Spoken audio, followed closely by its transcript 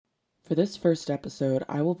For this first episode,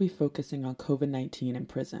 I will be focusing on COVID-19 in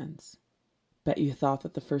prisons. Bet you thought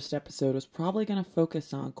that the first episode was probably going to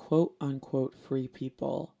focus on quote-unquote free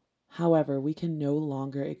people. However, we can no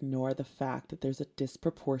longer ignore the fact that there's a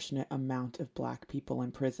disproportionate amount of Black people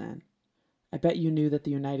in prison. I bet you knew that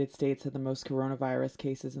the United States had the most coronavirus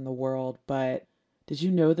cases in the world, but did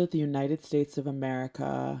you know that the United States of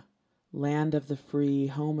America, land of the free,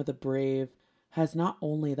 home of the brave, has not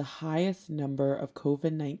only the highest number of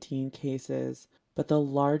COVID-19 cases, but the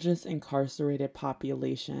largest incarcerated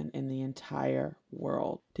population in the entire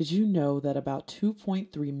world? Did you know that about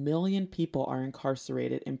 2.3 million people are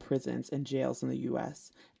incarcerated in prisons and jails in the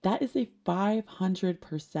U.S.? That is a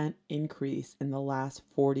 500% increase in the last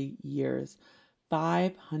 40 years.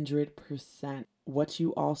 500%. What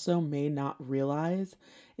you also may not realize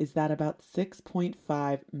is that about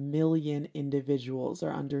 6.5 million individuals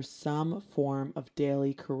are under some form of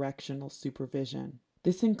daily correctional supervision.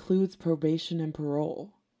 This includes probation and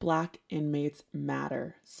parole. Black inmates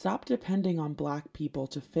matter. Stop depending on Black people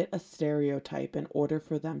to fit a stereotype in order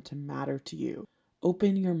for them to matter to you.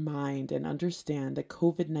 Open your mind and understand that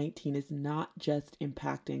COVID-19 is not just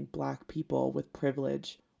impacting Black people with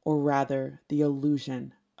privilege, or rather, the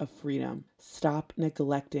illusion of freedom. Stop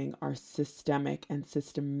neglecting our systemic and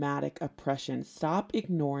systematic oppression. Stop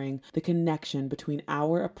ignoring the connection between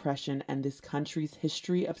our oppression and this country's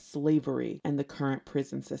history of slavery and the current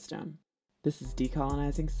prison system. This is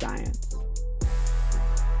Decolonizing Science.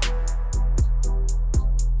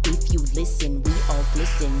 If you listen, we all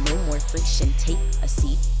glisten. No more friction, take a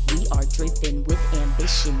seat. We are driven with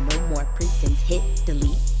ambition. No more prisons, hit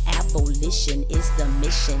delete. Abolition is the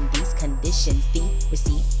mission. These conditions, the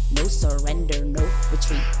receipt. No surrender, no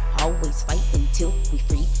retreat. Always fight until we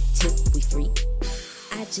free, till we free.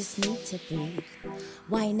 I just need to breathe.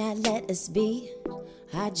 Why not let us be?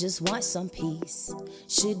 I just want some peace.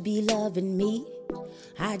 Should be loving me.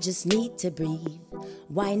 I just need to breathe.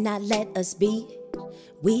 Why not let us be?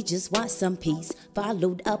 We just want some peace,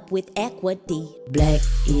 followed up with equity. Black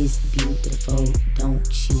is beautiful, don't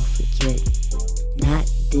you forget. Not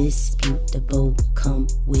disputable, come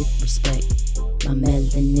with respect. My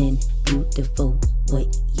melanin, beautiful,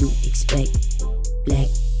 what you expect. Black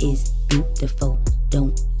is beautiful,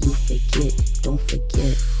 don't you forget, don't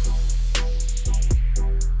forget.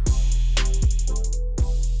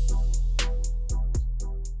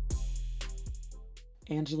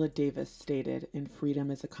 Angela Davis stated in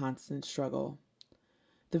Freedom is a Constant Struggle.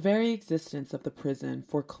 The very existence of the prison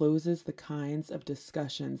forecloses the kinds of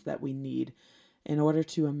discussions that we need in order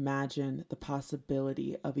to imagine the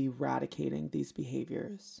possibility of eradicating these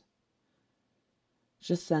behaviors.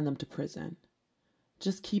 Just send them to prison.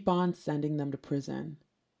 Just keep on sending them to prison.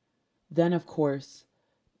 Then, of course,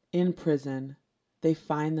 in prison, they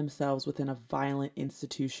find themselves within a violent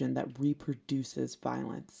institution that reproduces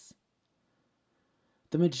violence.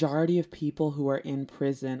 The majority of people who are in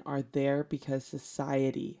prison are there because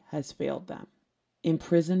society has failed them.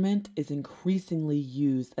 Imprisonment is increasingly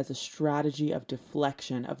used as a strategy of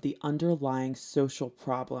deflection of the underlying social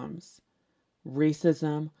problems: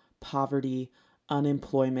 racism, poverty,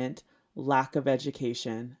 unemployment, lack of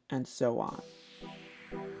education, and so on.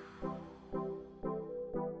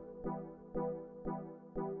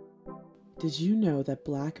 Did you know that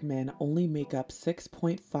Black men only make up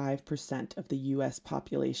 6.5% of the U.S.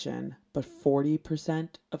 population, but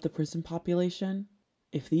 40% of the prison population?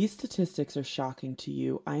 If these statistics are shocking to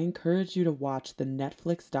you, I encourage you to watch the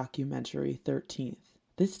Netflix documentary 13th.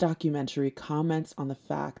 This documentary comments on the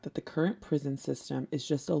fact that the current prison system is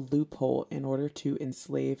just a loophole in order to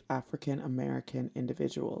enslave African American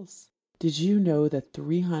individuals. Did you know that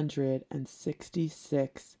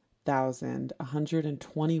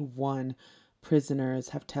 366,121 prisoners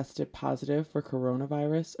have tested positive for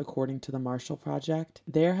coronavirus, according to the Marshall Project?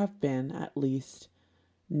 There have been at least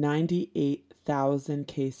 98,000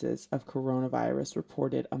 cases of coronavirus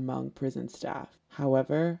reported among prison staff.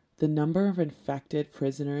 However, the number of infected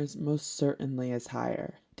prisoners most certainly is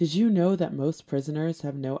higher. Did you know that most prisoners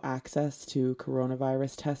have no access to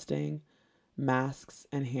coronavirus testing, masks,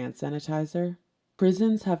 and hand sanitizer?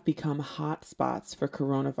 Prisons have become hot spots for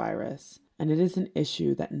coronavirus, and it is an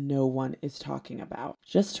issue that no one is talking about.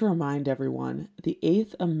 Just to remind everyone, the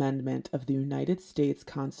 8th Amendment of the United States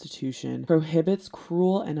Constitution prohibits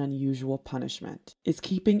cruel and unusual punishment. Is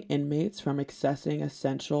keeping inmates from accessing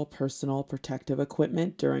essential personal protective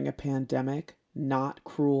equipment during a pandemic not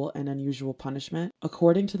cruel and unusual punishment?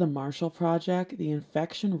 According to the Marshall Project, the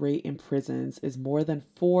infection rate in prisons is more than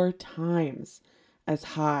 4 times as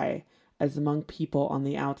high as among people on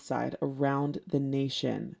the outside around the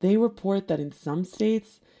nation. They report that in some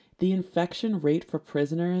states, The infection rate for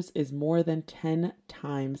prisoners is more than 10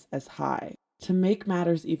 times as high. To make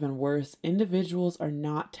matters even worse, individuals are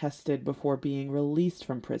not tested before being released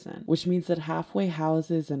from prison, which means that halfway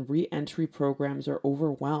houses and re-entry programs are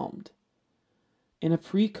overwhelmed. In a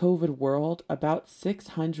pre-COVID world, about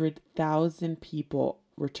 600,000 people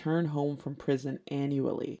return home from prison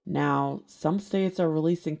annually. Now, some states are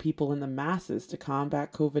releasing people in the masses to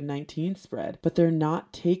combat COVID-19 spread, but they're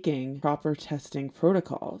not taking proper testing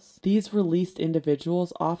protocols. These released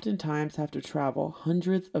individuals oftentimes have to travel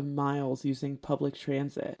hundreds of miles using public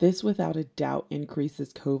transit. This, without a doubt,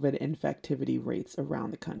 increases COVID infectivity rates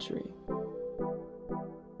around the country.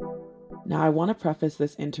 Now, I want to preface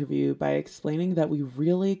this interview by explaining that we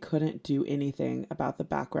really couldn't do anything about the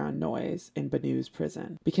background noise in Banu's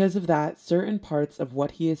prison. Because of that, certain parts of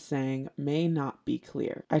what he is saying may not be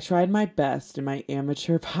clear. I tried my best in my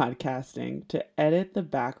amateur podcasting to edit the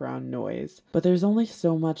background noise, but there's only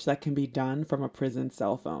so much that can be done from a prison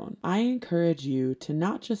cell phone. I encourage you to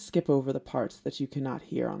not just skip over the parts that you cannot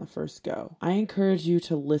hear on the first go. I encourage you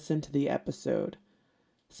to listen to the episode,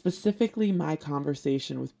 specifically my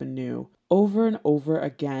conversation with Banu, over and over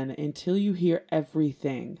again until you hear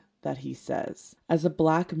everything that he says. As a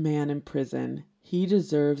Black man in prison, he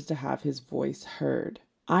deserves to have his voice heard.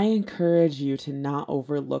 I encourage you to not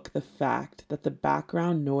overlook the fact that the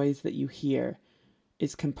background noise that you hear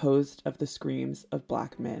is composed of the screams of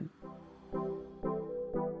Black men.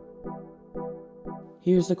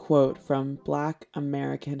 Here's a quote from Black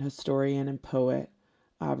American historian and poet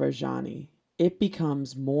Aberjani. It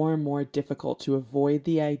becomes more and more difficult to avoid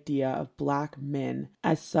the idea of Black men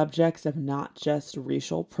as subjects of not just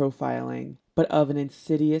racial profiling, but of an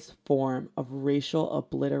insidious form of racial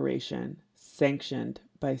obliteration sanctioned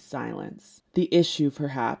by silence. The issue,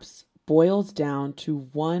 perhaps, boils down to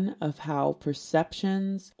one of how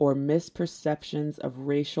perceptions or misperceptions of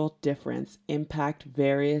racial difference impact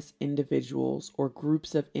various individuals or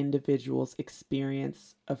groups of individuals'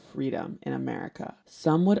 experience of freedom in America.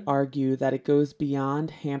 Some would argue that it goes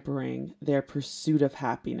beyond hampering their pursuit of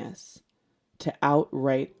happiness to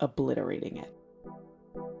outright obliterating it.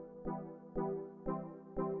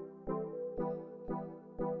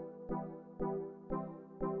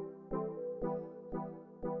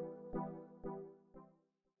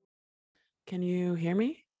 Can you hear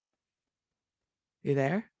me? You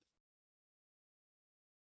there?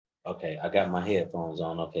 Okay, I got my headphones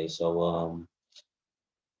on. Okay, so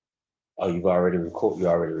oh, you're already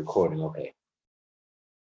recording. Okay.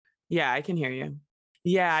 Yeah, I can hear you.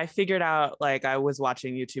 Yeah, I figured out, I was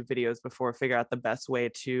watching YouTube videos before, figure out the best way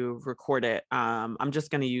to record it. I'm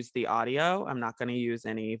just going to use the audio. I'm not going to use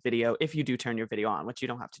any video if you do turn your video on, which you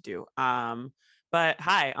don't have to do. But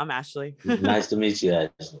hi, I'm Ashley. Nice to meet you,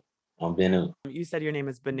 Ashley. I'm Benu. You said your name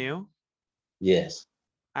is Banu? Yes.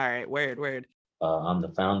 All right, word. I'm the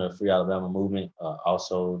founder of Free Alabama Movement,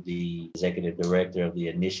 also the executive director of the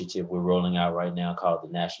initiative we're rolling out right now called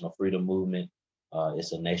the National Freedom Movement.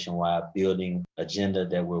 It's a nationwide building agenda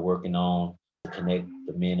that we're working on to connect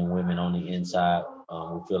the men and women on the inside.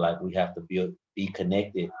 We feel like we have to be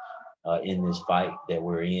connected in this fight that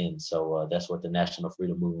we're in. So that's what the National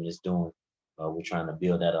Freedom Movement is doing. We're trying to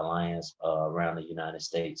build that alliance around the United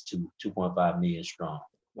States, 2.5 million strong.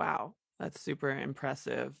 Wow, that's super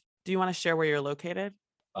impressive. Do you want to share where you're located?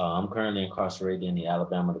 I'm currently incarcerated in the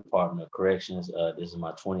Alabama Department of Corrections. This is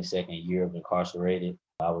my 22nd year of incarcerated.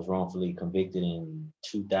 I was wrongfully convicted in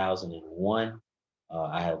 2001.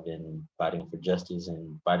 I have been fighting for justice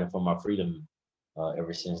and fighting for my freedom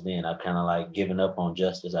ever since then. I've kind of given up on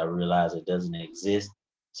justice. I realize it doesn't exist.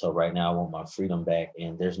 So right now I want my freedom back,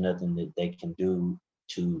 and there's nothing that they can do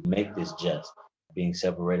to make this just. Being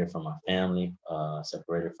separated from my family,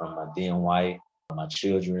 separated from my then wife, my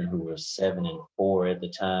children who were 7 and 4 at the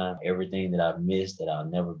time, everything that I've missed that I'll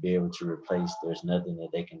never be able to replace, there's nothing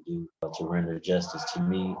that they can do to render justice to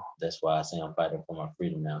me. That's why I say I'm fighting for my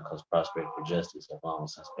freedom now, because prospect for justice have long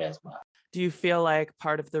since passed by. Do you feel like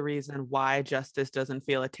part of the reason why justice doesn't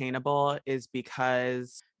feel attainable is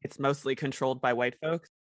because it's mostly controlled by white folks?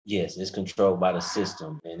 Yes, it's controlled by the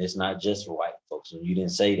system, and it's not just for white folks. And you didn't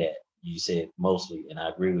say that. You said mostly, and I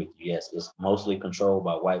agree with you. Yes, it's mostly controlled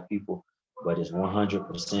by white people, but it's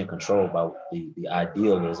 100% controlled by the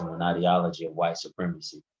idealism and ideology of white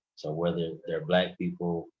supremacy. So whether they're Black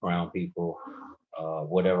people, brown people,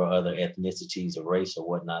 whatever other ethnicities or race or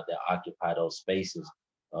whatnot that occupy those spaces,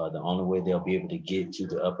 the only way they'll be able to get to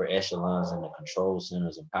the upper echelons and the control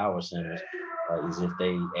centers and power centers is if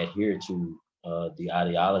they adhere to the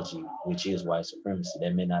ideology, which is white supremacy.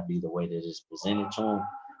 That may not be the way that it's presented to them,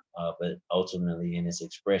 but ultimately in its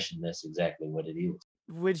expression, that's exactly what it is.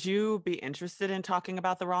 Would you be interested in talking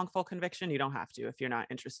about the wrongful conviction? You don't have to if you're not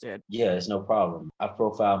interested. Yeah, it's no problem. I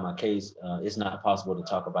profiled my case. It's not possible to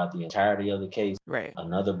talk about the entirety of the case. Right.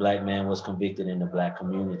 Another black man was convicted in the black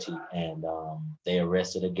community, and they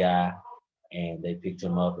arrested a guy and they picked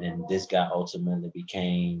him up. And this guy ultimately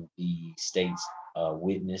became the state's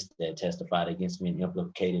witness that testified against me and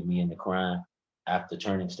implicated me in the crime. After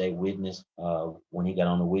turning state witness, when he got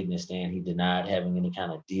on the witness stand, he denied having any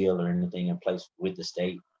kind of deal or anything in place with the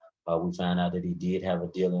state. We found out that he did have a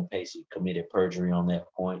deal in place. He committed perjury on that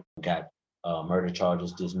point, got murder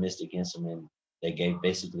charges dismissed against him, and they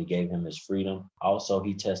basically gave him his freedom. Also,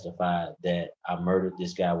 he testified that I murdered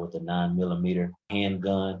this guy with a 9mm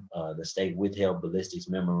handgun. The state withheld ballistics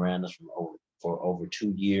memorandums for over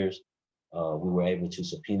 2 years. We were able to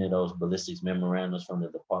subpoena those ballistics memorandums from the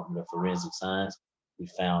Department of Forensic Science. We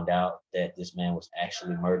found out that this man was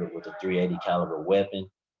actually murdered with a .380 caliber weapon.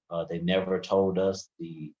 They never told us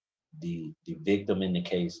the victim in the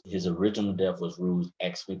case, his original death was ruled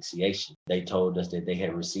asphyxiation. They told us that they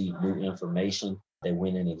had received new information. They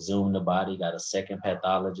went and exhumed the body, got a second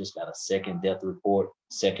pathologist, got a second death report,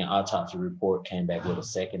 second autopsy report, came back with a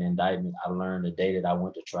second indictment. I learned the day that I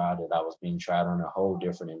went to trial that I was being tried on a whole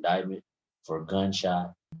different indictment for a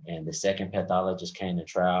gunshot. And the second pathologist came to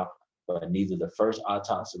trial, but neither the first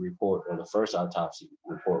autopsy report or the first autopsy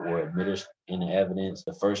report were admitted into evidence.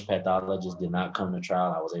 The first pathologist did not come to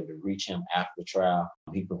trial. I was able to reach him after trial.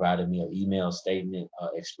 He provided me an email statement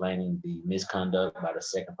explaining the misconduct by the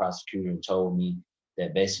second prosecutor and told me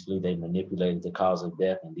that basically they manipulated the cause of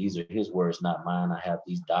death. And these are his words, not mine. I have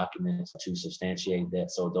these documents to substantiate that.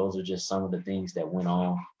 So those are just some of the things that went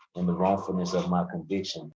on in the wrongfulness of my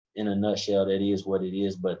conviction. In a nutshell, that is what it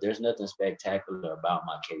is, but there's nothing spectacular about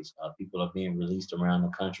my case. People are being released around the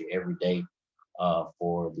country every day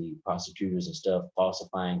for the prosecutors and stuff,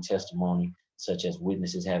 falsifying testimony, such as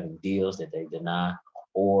witnesses having deals that they deny,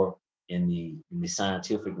 or in the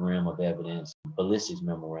scientific realm of evidence, ballistics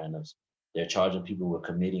memorandums. They're charging people with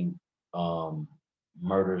committing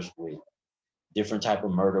murders with different type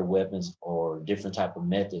of murder weapons or different type of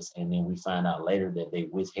methods, and then we find out later that they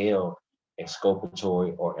withheld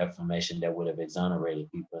exculpatory or information that would have exonerated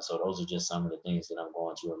people. So those are just some of the things that I'm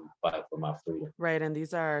going to fight for my freedom. Right. And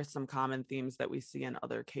these are some common themes that we see in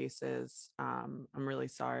other cases. I'm really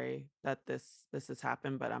sorry that this has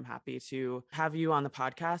happened, but I'm happy to have you on the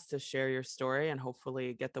podcast to share your story and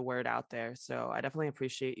hopefully get the word out there. So I definitely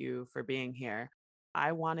appreciate you for being here.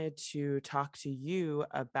 I wanted to talk to you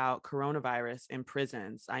about coronavirus in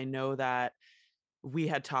prisons. I know that we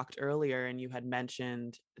had talked earlier and you had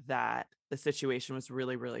mentioned that the situation was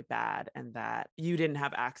really, really bad and that you didn't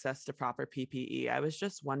have access to proper PPE. I was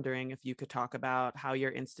just wondering if you could talk about how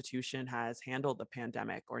your institution has handled the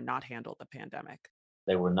pandemic or not handled the pandemic.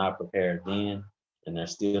 They were not prepared then, and they're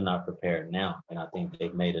still not prepared now. And I think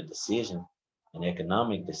they've made a decision, an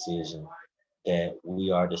economic decision, that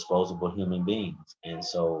we are disposable human beings. And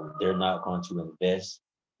so they're not going to invest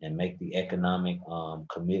and make the economic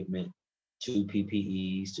commitment to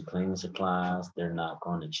PPEs, to cleaning supplies. They're not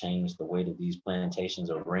going to change the way that these plantations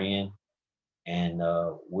are ran. And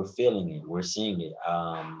we're feeling it, we're seeing it.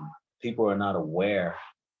 People are not aware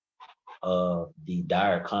of the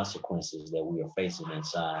dire consequences that we are facing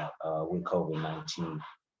inside with COVID-19.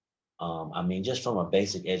 I mean, just from a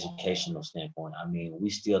basic educational standpoint, I mean, we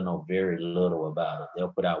still know very little about it. They'll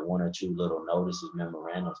put out one or two little notices,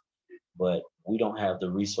 memorandums, but we don't have the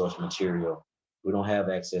resource material. We don't have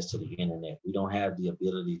access to the internet. We don't have the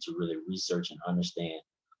ability to really research and understand.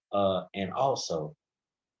 And also,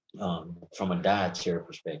 from a dietary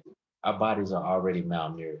perspective, our bodies are already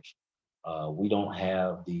malnourished. We don't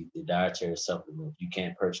have the dietary supplement. You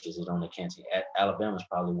can't purchase it on the canteen. Alabama is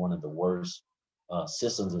probably one of the worst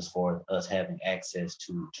systems as far as us having access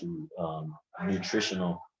to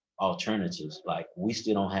nutritional alternatives. Like we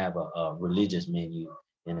still don't have a religious menu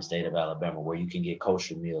in the state of Alabama where you can get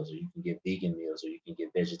kosher meals or you can get vegan meals or you can get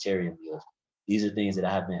vegetarian meals. These are things that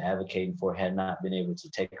I have been advocating for, had not been able to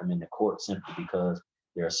take them into court simply because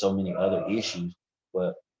there are so many other issues.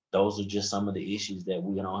 But those are just some of the issues that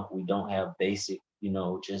we don't have basic,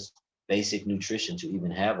 just basic nutrition to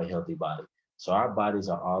even have a healthy body. So our bodies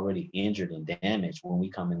are already injured and damaged when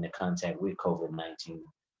we come into contact with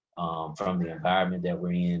COVID-19 from the environment that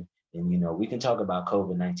we're in. And we can talk about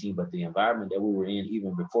COVID-19, but the environment that we were in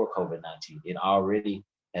even before COVID-19, it already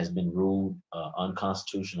has been ruled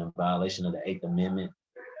unconstitutional in violation of the Eighth Amendment,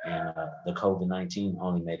 and the COVID-19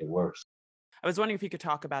 only made it worse. I was wondering if you could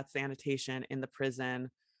talk about sanitation in the prison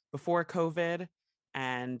before COVID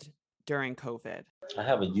and during COVID. I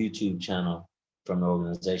have a YouTube channel from the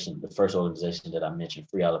organization, the first organization that I mentioned,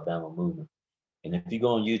 Free Alabama Movement. And if you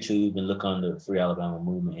go on YouTube and look on the Free Alabama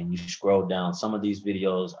movement and you scroll down, some of these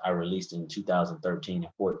videos I released in 2013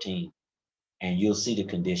 and 14, and you'll see the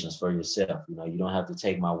conditions for yourself. You know, you don't have to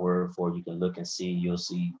take my word for it. You can look and see. You'll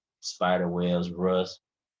see spider webs, rust.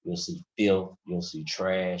 You'll see filth. You'll see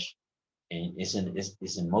trash, and it's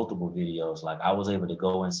in multiple videos. Like I was able to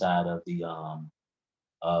go inside of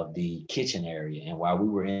the kitchen area, and while we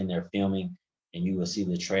were in there filming, and you will see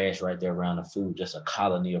the trash right there around the food, just a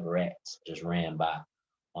colony of rats just ran by.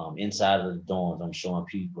 Inside of the dorms, I'm showing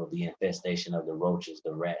people the infestation of the roaches,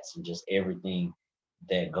 the rats, and just everything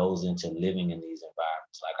that goes into living in these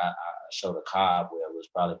environments. Like I showed a cobweb was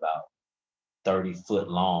probably about 30-foot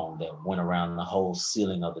long that went around the whole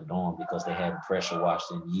ceiling of the dorm because they hadn't pressure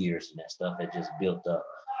washed in years, and that stuff had just built up,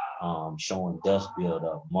 showing dust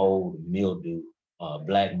buildup, mold, mildew,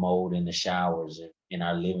 black mold in the showers and in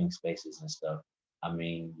our living spaces and stuff. I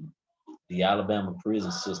mean, the Alabama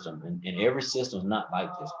prison system, and every system's not like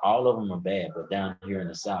this. All of them are bad, but down here in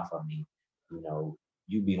the South, I mean, you know,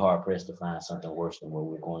 you'd be hard pressed to find something worse than what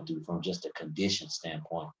we're going through from just a condition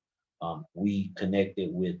standpoint. We connected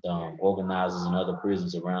with organizers in other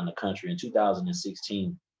prisons around the country. In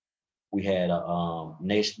 2016, we had a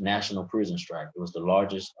national prison strike. It was the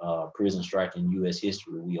largest prison strike in U.S.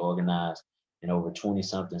 history. We organized in over 20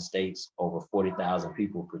 something states. Over 40,000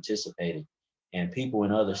 people participated. And people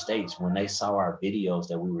in other states, when they saw our videos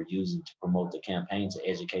that we were using to promote the campaign to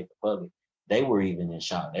educate the public, they were even in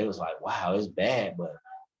shock. They was like, wow, it's bad, but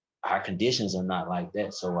our conditions are not like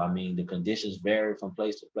that. So, I mean, the conditions vary from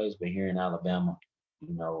place to place, but here in Alabama,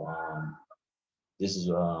 you know, this is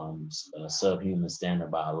a subhuman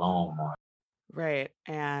standard by a long mark. Right.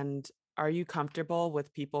 And are you comfortable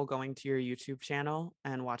with people going to your YouTube channel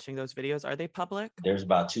and watching those videos? Are they public? There's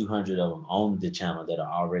about 200 of them on the channel that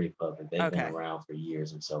are already public. They've been Okay. around for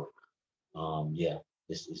years, and so yeah,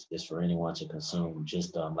 it's for anyone to consume.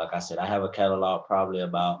 Just like I said, I have a catalog probably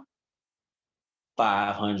about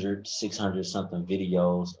 500, 600 something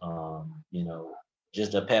videos. You know,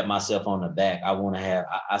 just to pat myself on the back, I want to have.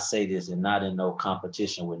 I say this, and not in no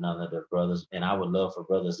competition with none of the brothers. And I would love for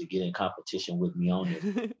brothers to get in competition with me on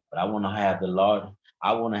this. But I want to have the large.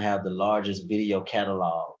 I want to have the largest video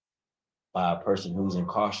catalog by a person who's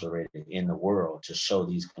incarcerated in the world to show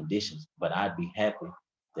these conditions. But I'd be happy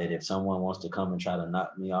that if someone wants to come and try to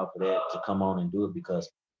knock me off of that, to come on and do it, because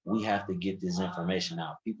we have to get this information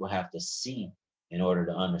out. People have to see in order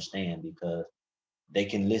to understand, because they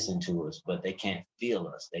can listen to us, but they can't feel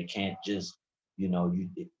us. They can't just,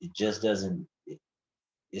 it just doesn't,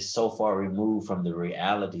 it's so far removed from the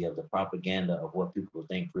reality of the propaganda of what people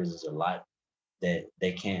think prisons are like that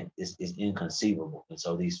they can't, it's inconceivable. And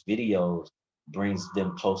so these videos brings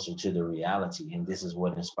them closer to the reality. And this is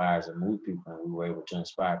what inspires and moves people. And we were able to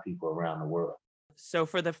inspire people around the world. So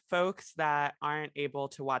for the folks that aren't able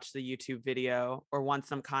to watch the YouTube video or want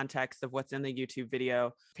some context of what's in the YouTube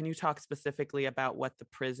video, can you talk specifically about what the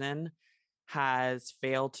prison has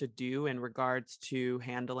failed to do in regards to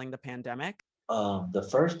handling the pandemic? The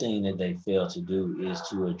first thing that they fail to do is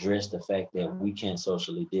to address the fact that we can't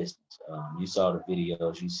socially distance. You saw the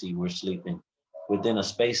videos, you see we're sleeping within a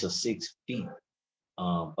space of 6 feet.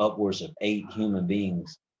 Upwards of 8 human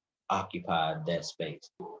beings occupied that space.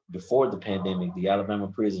 Before the pandemic, the Alabama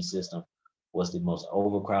prison system was the most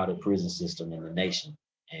overcrowded prison system in the nation,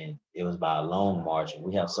 and it was by a long margin.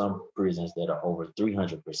 We have some prisons that are over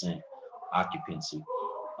 300% occupancy.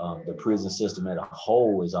 The prison system as a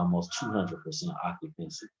whole is almost 200%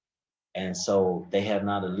 occupancy. And so they have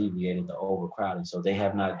not alleviated the overcrowding. So they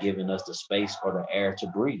have not given us the space or the air to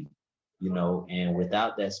breathe, and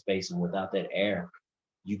without that space and without that air,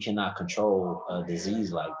 you cannot control a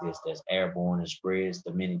disease like this that's airborne and spreads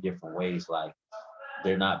the many different ways. Like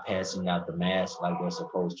they're not passing out the masks like they're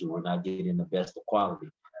supposed to. We're not getting the best of quality.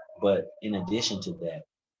 But in addition to that,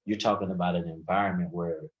 you're talking about an environment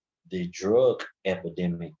where the drug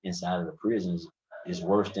epidemic inside of the prisons is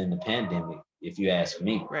worse than the pandemic, if you ask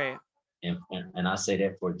me. Right. And I say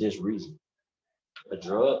that for this reason. A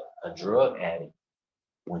drug addict,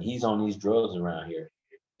 when he's on these drugs around here,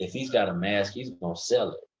 if he's got a mask, he's gonna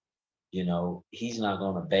sell it. He's not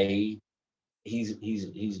gonna bathe. He's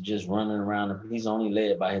just running around. He's only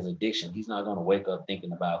led by his addiction. He's not gonna wake up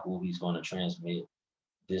thinking about who he's gonna transmit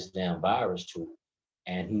this damn virus to.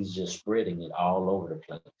 And he's just spreading it all over the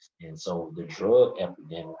place. And so the drug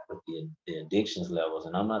epidemic with the addictions levels,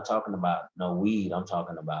 and I'm not talking about no weed, I'm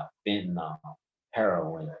talking about fentanyl,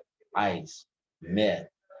 heroin, ice, meth,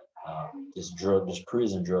 this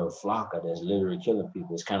prison drug flocka that's literally killing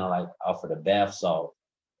people. It's kind of like off of the bath salt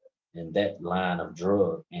and that line of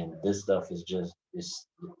drug. And this stuff is just, it's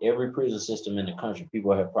every prison system in the country.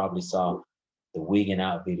 People have probably saw the wigging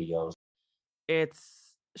out videos.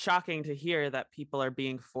 It's shocking to hear that people are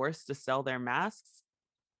being forced to sell their masks.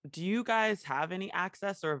 Do you guys have any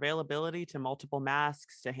access or availability to multiple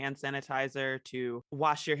masks, to hand sanitizer, to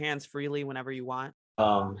wash your hands freely whenever you want?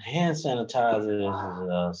 Hand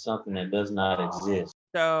sanitizer is something that does not exist.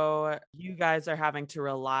 So you guys are having to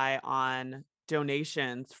rely on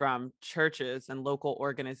donations from churches and local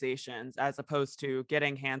organizations as opposed to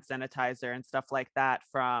getting hand sanitizer and stuff like that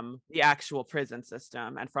from the actual prison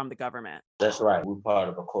system and from the government. That's right. We're part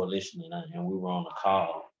of a coalition, and we were on a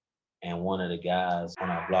call, and one of the guys on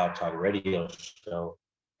our blog talk radio show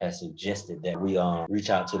has suggested that we reach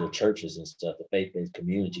out to the churches and stuff, the faith-based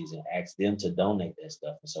communities, and ask them to donate that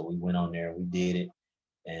stuff. And so we went on there and we did it,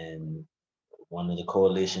 and one of the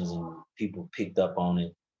coalitions and people picked up on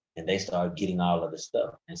it, and they started getting all of the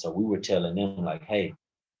stuff. And so we were telling them like, hey,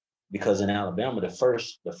 because in Alabama, the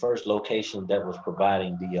first location that was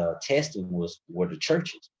providing the testing were the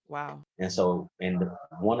churches. Wow. And so,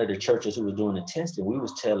 one of the churches who was doing the testing, we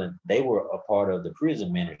was telling they were a part of the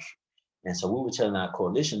prison ministry, and so we were telling our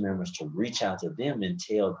coalition members to reach out to them and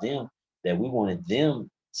tell them that we wanted them,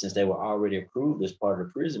 since they were already approved as part of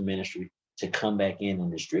the prison ministry, to come back in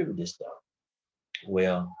and distribute this stuff.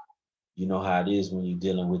 Well, you know how it is when you're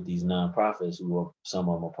dealing with these nonprofits who are some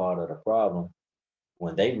of them are part of the problem.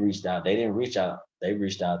 When they reached out, they didn't reach out. They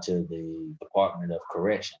reached out to the Department of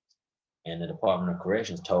Corrections. And the Department of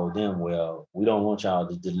Corrections told them, well, we don't want y'all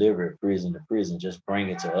to deliver it prison to prison. Just bring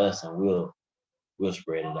it to us and we'll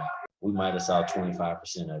spread it out. We might have saw 25% of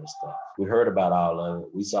the stuff. We heard about all of it.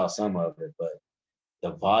 We saw some of it, but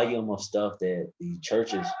the volume of stuff that the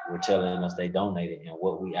churches were telling us they donated and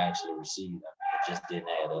what we actually received, it just didn't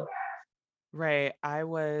add up. Right. I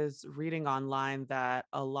was reading online that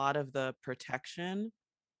a lot of the protection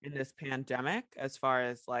in this pandemic, as far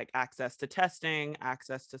as like access to testing,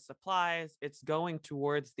 access to supplies, it's going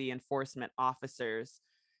towards the enforcement officers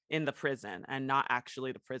in the prison and not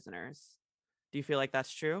actually the prisoners. Do you feel like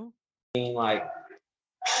that's true? I mean, like,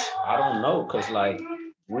 I don't know, cause like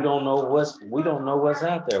we don't know what's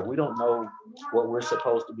out there. We don't know what we're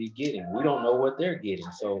supposed to be getting. We don't know what they're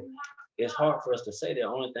getting. So it's hard for us to say. The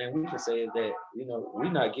only thing we can say is that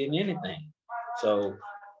we're not getting anything. So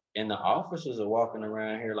and the officers are walking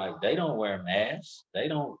around here like they don't wear masks. They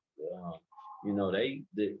don't.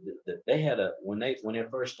 They had a when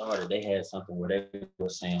it first started, they had something where they were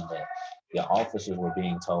saying that the officers were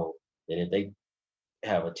being told that if they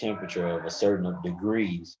have a temperature of a certain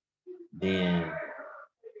degrees, then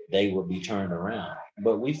they would be turned around.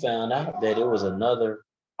 But we found out that it was another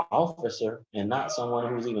officer and not someone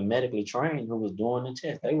who was even medically trained who was doing the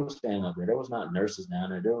test. They were standing up there. There was not nurses down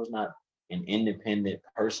there. There was not an independent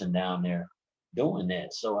person down there doing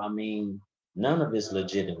that. So I mean, none of it's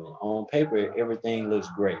legitimate. On paper, everything looks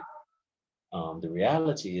great. The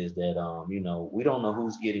reality is that we don't know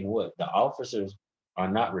who's getting what. The officers are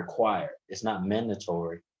not required. It's not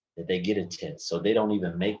mandatory that they get a test, so they don't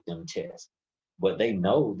even make them test. But they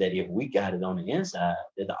know that if we got it on the inside,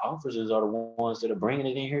 that the officers are the ones that are bringing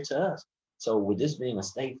it in here to us. So with this being a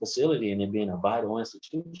state facility and it being a vital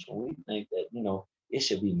institution, we think that it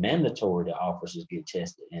should be mandatory that officers get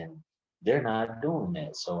tested, and they're not doing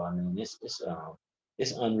that. So I mean,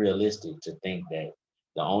 it's unrealistic to think that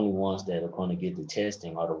the only ones that are going to get the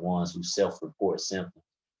testing are the ones who self-report symptoms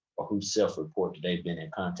or who self-report that they've been in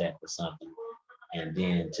contact with something, and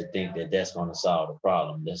then to think that that's going to solve the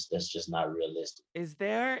problem, that's just not realistic. Is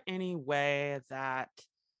there any way that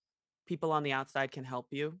people on the outside can help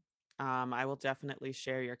you? I will definitely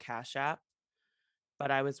share your Cash App,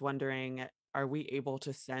 but I was wondering, are we able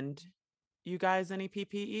to send you guys any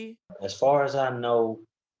PPE? As far as I know,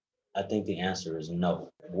 I think the answer is no.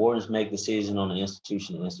 Wardens make decisions on an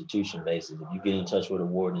institution to institution basis. If you get in touch with a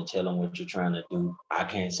warden and tell them what you're trying to do, I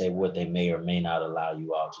can't say what they may or may not allow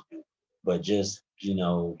you all to do. But just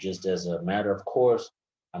as a matter of course,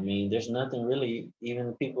 I mean, there's nothing really even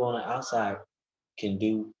the people on the outside can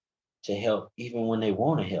do to help, even when they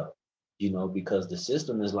want to help, because the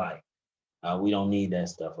system is like, we don't need that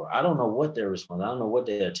stuff. Or I don't know what their response. I don't know what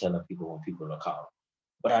they're telling people when people are calling.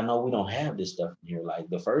 But I know we don't have this stuff in here. Like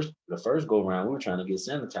the first go around, we were trying to get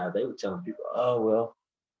sanitized. They were telling people, oh well,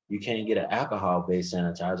 you can't get an alcohol-based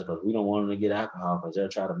sanitizer because we don't want them to get alcohol because they'll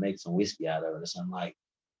try to make some whiskey out of it or something.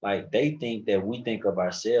 Like they think that we think of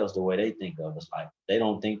ourselves the way they think of us. Like they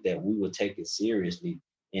don't think that we would take it seriously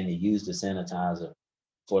and to use the sanitizer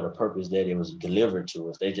for the purpose that it was delivered to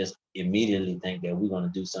us. They just immediately think that we're going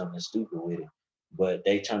to do something stupid with it. But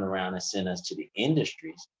they turn around and send us to the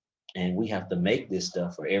industries, and we have to make this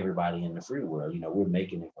stuff for everybody in the free world. We're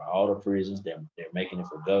making it for all the prisons. They're making it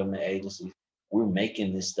for government agencies. We're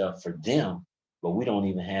making this stuff for them but we don't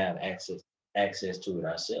even have access to it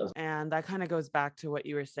ourselves. And that kind of goes back to what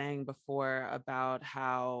you were saying before about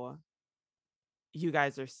how you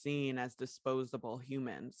guys are seen as disposable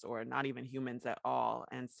humans or not even humans at all.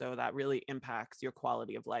 And so that really impacts your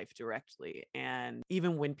quality of life directly. And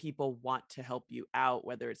even when people want to help you out,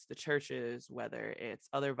 whether it's the churches, whether it's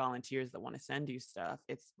other volunteers that want to send you stuff,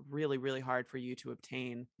 it's really, really hard for you to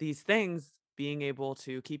obtain these things. Being able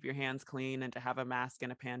to keep your hands clean and to have a mask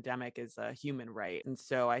in a pandemic is a human right. And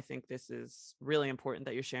so I think this is really important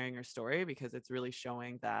that you're sharing your story because it's really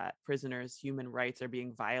showing that prisoners' human rights are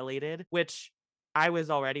being violated, which I was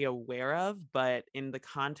already aware of, but in the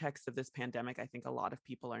context of this pandemic, I think a lot of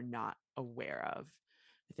people are not aware of.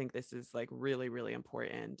 I think this is like really, really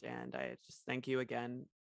important. And I just thank you again.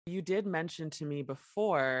 You did mention to me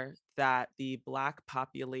before that the Black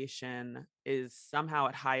population is somehow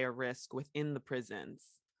at higher risk within the prisons,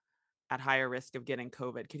 at higher risk of getting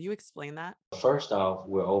COVID. Could you explain that? First off,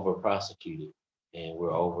 we're over prosecuted and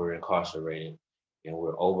we're over incarcerated and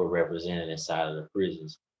we're overrepresented inside of the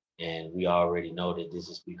prisons. And we already know that this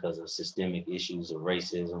is because of systemic issues of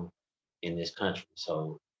racism in this country.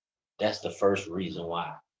 So that's the first reason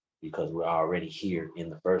why, because we're already here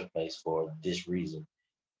in the first place for this reason.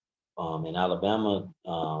 In Alabama,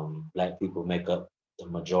 Black people make up the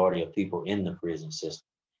majority of people in the prison system.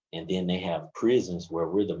 And then they have prisons where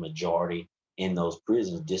we're the majority in those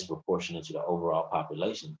prisons disproportionate to the overall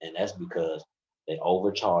population. And that's because they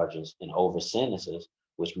overcharge us and over sentence us,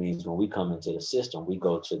 which means when we come into the system, we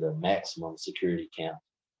go to the maximum security camp.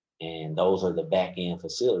 And those are the back end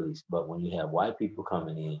facilities. But when you have white people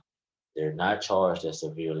coming in, they're not charged as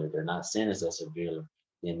severely, they're not sentenced as severely,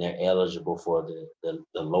 then they're eligible for the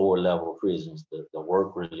lower level prisons, the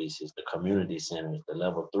work releases, the community centers, the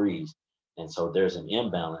level threes. And so there's an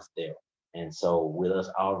imbalance there. And so with us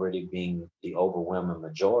already being the overwhelming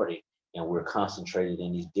majority, and we're concentrated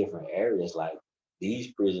in these different areas, like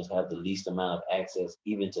these prisons have the least amount of access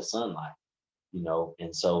even to sunlight,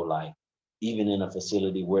 and so like even in a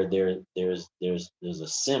facility where there's a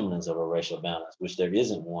semblance of a racial balance, which there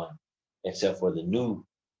isn't one, except for the new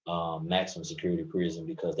maximum security prison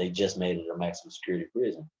because they just made it a maximum security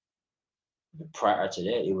prison. Prior to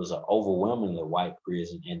that, it was an overwhelmingly white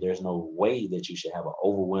prison, and there's no way that you should have an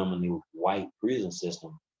overwhelmingly white prison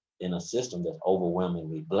system in a system that's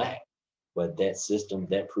overwhelmingly black. But that system,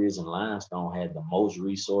 that prison limestone had the most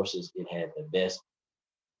resources. It had the best,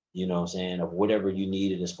 what I'm saying, of whatever you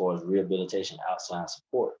needed as far as rehabilitation, outside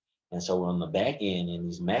support. And so on the back end in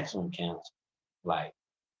these maximum counts, like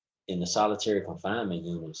in the solitary confinement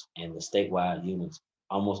units and the statewide units,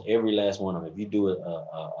 almost every last one of them, if you do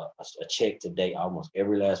a check today, almost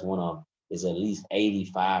every last one of them is at least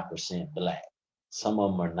 85% black. Some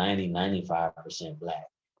of them are 95% black.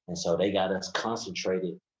 And so they got us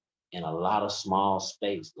concentrated in a lot of small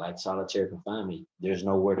space, like solitary confinement. There's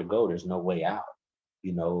nowhere to go. There's no way out,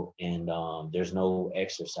 and there's no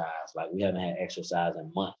exercise. Like we haven't had exercise in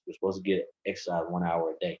months. We're supposed to get exercise 1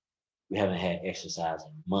 hour a day. We haven't had exercise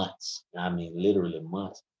in months. I mean, literally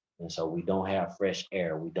months. And so we don't have fresh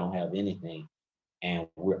air. We don't have anything. And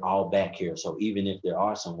we're all back here. So even if there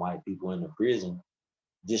are some white people in the prison,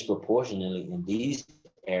 disproportionately in these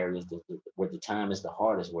areas where the time is the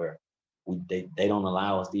hardest, where they don't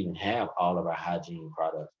allow us to even have all of our hygiene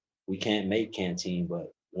products. We can't make canteen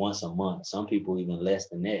but once a month. Some people even less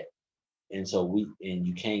than that. And so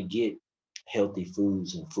you can't get healthy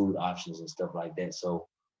foods and food options and stuff like that. So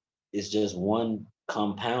it's just one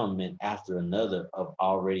compoundment after another of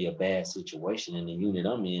already a bad situation. In the unit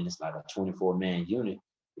I'm in, it's like a 24-man unit.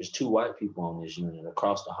 There's 2 white people on this unit.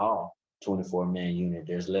 Across the hall, 24-man unit,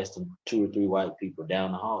 there's less than 2 or 3 white people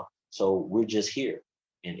down the hall. So we're just here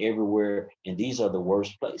and everywhere. And these are the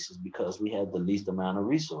worst places because we have the least amount of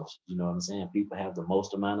resources. You know what I'm saying? People have the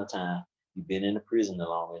most amount of time. You've been in the prison the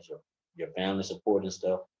longest. Your family support and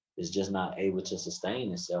stuff is just not able to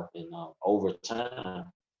sustain itself. And over time,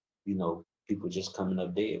 people just coming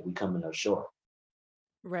up dead. We coming up short.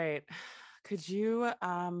 Right. Could you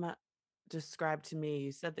describe to me,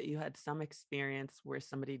 you said that you had some experience where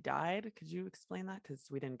somebody died. Could you explain that? Because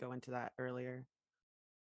we didn't go into that earlier.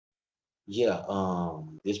 Yeah,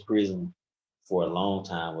 this prison for a long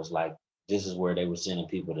time was like this is where they were sending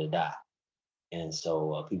people to die, and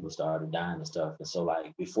so people started dying and stuff. And so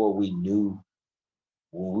like before we knew,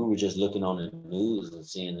 when we were just looking on the news and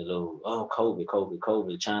seeing the little COVID, COVID,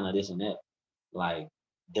 COVID, China, this and that, like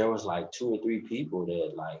there was like 2 or 3 people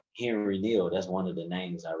that like Henry Neal, that's one of the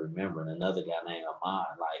names I remember, and another guy named Ahmad.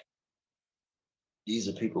 Like these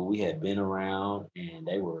are people we had been around, and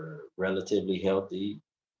they were relatively healthy.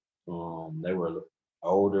 They were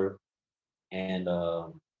older, and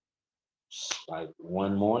Like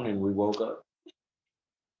one morning we woke up,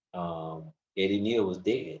 Eddie Neal was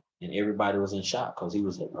dead, and everybody was in shock because he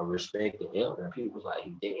was a respected elder, and people was like,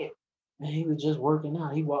 "He dead." Man, he was just working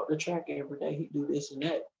out. He walked the track every day. He do this and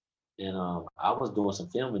that. And I was doing some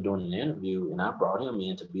filming during an interview, and I brought him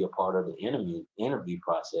in to be a part of the interview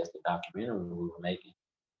process, the documentary we were making.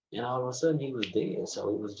 And all of a sudden, he was dead. So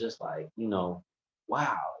it was just like,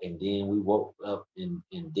 wow. And then we woke up, and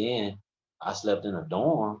then I slept in a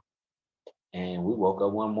dorm, and we woke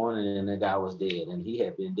up one morning, and the guy was dead, and he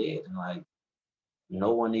had been dead, and like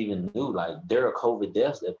no one even knew. Like there are COVID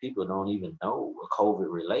deaths that people don't even know were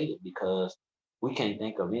COVID related because we can't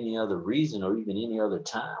think of any other reason or even any other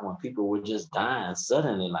time when people were just dying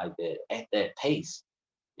suddenly like that at that pace.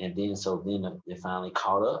 And then so then it finally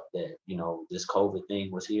caught up that this COVID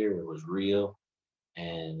thing was here. It was real,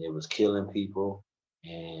 and it was killing people,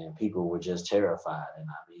 and people were just terrified. And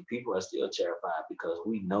I mean, people are still terrified because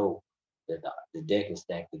we know that the deck is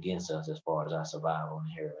stacked against us as far as our survival and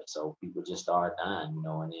inheritance. So people just start dying, and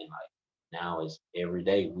then like now it's every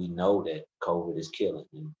day we know that COVID is killing,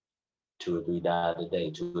 and 2 or 3 died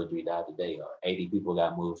today, 2 or 3 died today, or 80 people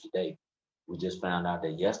got moved today. We just found out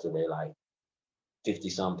that yesterday, like 50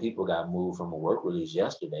 some people got moved from a work release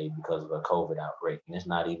yesterday because of a COVID outbreak, and it's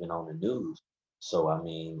not even on the news. So, I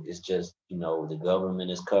mean, it's just, the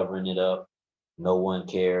government is covering it up. No one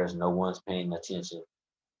cares. No one's paying attention.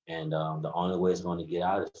 And the only way it's going to get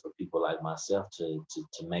out is for people like myself to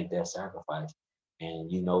make that sacrifice.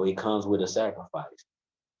 And, it comes with a sacrifice.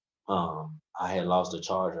 I had lost a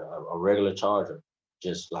charger, a regular charger,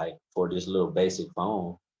 just like for this little basic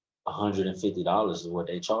phone. $150 is what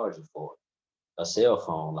they charge you for a cell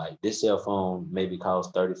phone. Like this cell phone maybe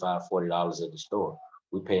costs $35, $40 at the store.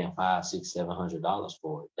 We're paying $500, $600, $700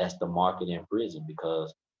 for it. That's the market in prison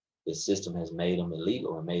because the system has made them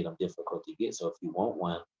illegal and made them difficult to get. So if you want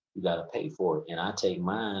one, you got to pay for it. And I take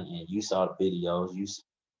mine, and you saw the videos.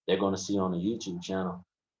 They're going to see on the YouTube channel.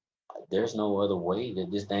 There's no other way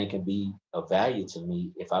that this thing can be of value to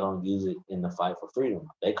me if I don't use it in the fight for freedom.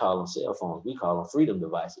 They call them cell phones. We call them freedom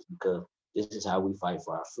devices because this is how we fight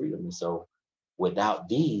for our freedom. And so without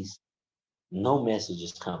these, no message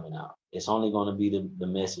is coming out. It's only going to be the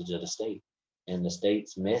message of the state. And the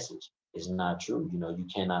state's message is not true. You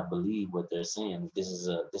cannot believe what they're saying. This is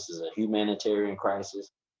a humanitarian crisis,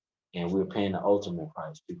 and we're paying the ultimate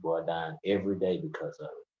price. People are dying every day because of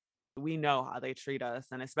it. We know how they treat us,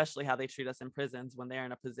 and especially how they treat us in prisons when they're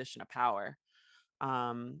in a position of power.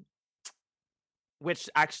 Um, which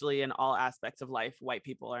actually in all aspects of life, white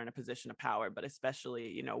people are in a position of power, but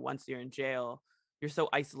especially, once you're in jail, you're so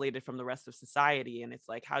isolated from the rest of society. And it's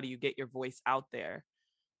like, how do you get your voice out there?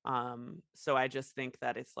 So I just think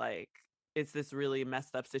that it's this really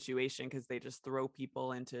messed up situation because they just throw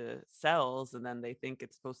people into cells and then they think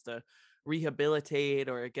it's supposed to rehabilitate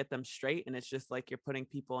or get them straight. And it's just like you're putting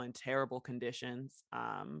people in terrible conditions.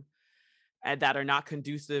 And that are not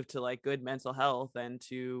conducive to like good mental health and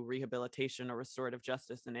to rehabilitation or restorative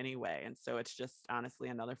justice in any way. And so it's just honestly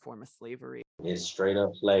another form of slavery. It's straight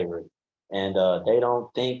up slavery. And they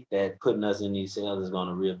don't think that putting us in these cells is going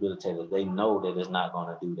to rehabilitate us. They know that it's not going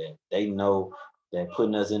to do that. They know that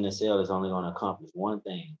putting us in the cell is only going to accomplish one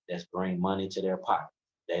thing: that's bring money to their pocket.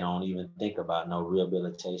 They don't even think about no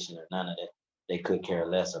rehabilitation or none of that. They could care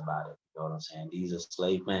less about it. You know what I'm saying? These are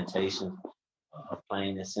slave plantations,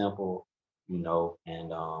 plain and simple,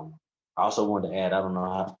 And I also wanted to add, I don't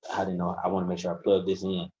know how they know, I want to make sure I plug this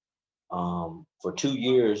in. For 2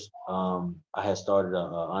 years, I had started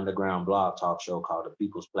a underground blog talk show called The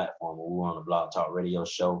People's Platform. We were on the Blog Talk Radio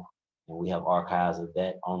show, and we have archives of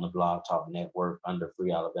that on the Blog Talk Network under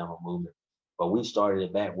Free Alabama Movement. But we started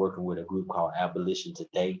it back working with a group called Abolition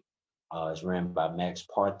Today. It's ran by Max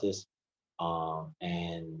Parthis.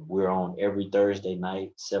 And we're on every Thursday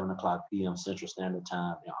night, 7 o'clock p.m. Central Standard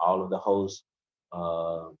Time. And all of the hosts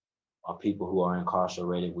are people who are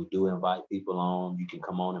incarcerated. We do invite people on. You can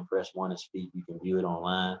come on and press one and speak. You can view it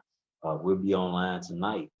online. We'll be online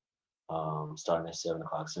tonight, starting at 7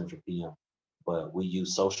 o'clock Central PM. But we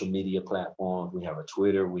use social media platforms. We have a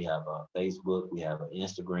Twitter, we have a Facebook, we have an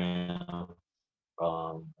Instagram,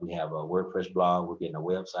 we have a WordPress blog. We're getting a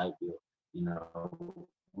website built.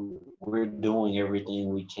 We're doing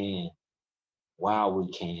everything we can while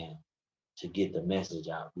we can to get the message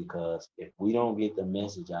out, because if we don't get the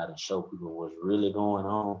message out and show people what's really going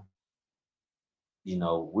on,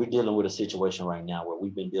 we're dealing with a situation right now where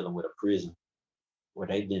we've been dealing with a prison where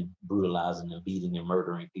they've been brutalizing and beating and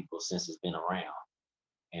murdering people since it's been around.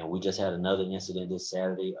 And we just had another incident this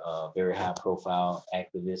Saturday, a very high profile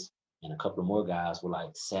activist and a couple of more guys were like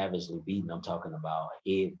savagely beaten. I'm talking about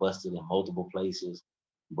head busted in multiple places,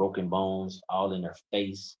 broken bones all in their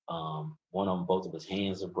face. One of them, both of his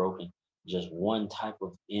hands are broken. Just one type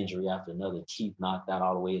of injury after another. Teeth knocked out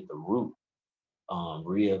all the way at the root,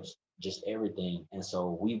 ribs, just everything. And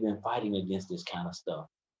so we've been fighting against this kind of stuff.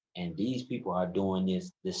 And these people are doing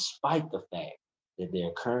this despite the fact that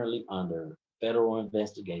they're currently under federal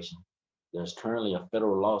investigation. There's currently a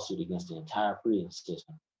federal lawsuit against the entire prison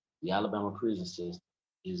system. The Alabama prison system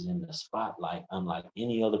is in the spotlight, unlike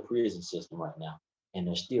any other prison system right now. And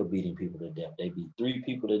they're still beating people to death. They beat 3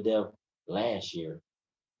 people to death last year,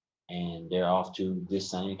 and they're off to this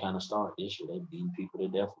same kind of start this year. They're beating people to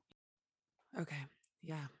death. Okay.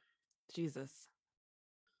 Yeah. Jesus.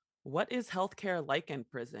 What is healthcare like in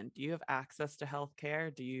prison? Do you have access to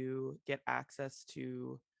healthcare? Do you get access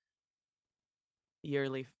to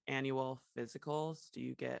yearly annual physicals? Do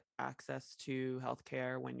you get access to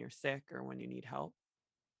healthcare when you're sick or when you need help?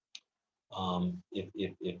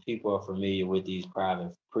 If people are familiar with these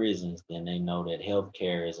private prisons, then they know that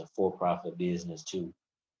healthcare is a for-profit business too.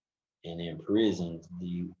 And in prisons,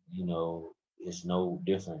 it's no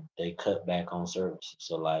different. They cut back on services.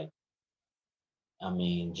 So, like, I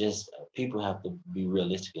mean, just people have to be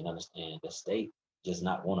realistic and understand the state does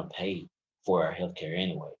not want to pay for our healthcare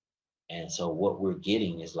anyway. And so, what we're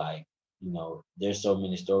getting is like, there's so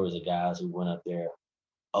many stories of guys who went up there,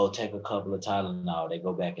 oh, take a couple of Tylenol, they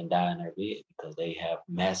go back and die in their bed because they have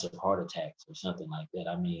massive heart attacks or something like that.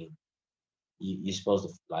 I mean, you're supposed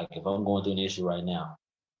to, like, if I'm going through an issue right now,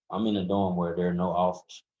 I'm in a dorm where there are no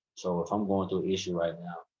office. So if I'm going through an issue right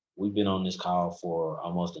now, we've been on this call for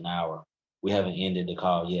almost an hour. We haven't ended the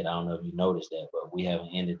call yet. I don't know if you noticed that, but we haven't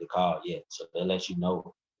ended the call yet. So they let you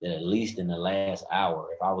know that at least in the last hour,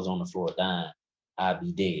 if I was on the floor dying, I'd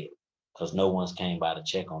be dead because no one's came by to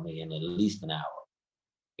check on me in at least an hour.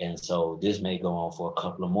 And so this may go on for a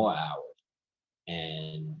couple of more hours.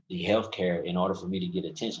 And the healthcare, in order for me to get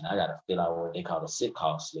attention, I got to fill out what they call a sick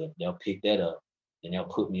call slip. They'll pick that up and they'll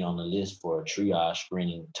put me on the list for a triage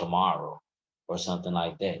screening tomorrow or something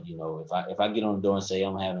like that. If I get on the door and say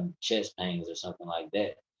I'm having chest pains or something like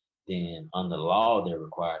that, then under law they're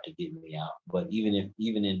required to get me out. But even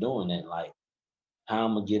in doing that, like, how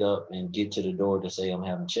I'm gonna get up and get to the door to say I'm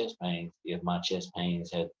having chest pains if my chest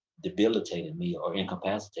pains have debilitated me or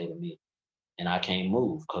incapacitated me and I can't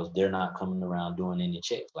move because they're not coming around doing any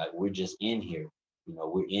checks. Like, we're just in here.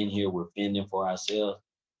 We're in here, we're fending for ourselves.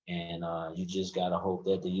 And you just gotta hope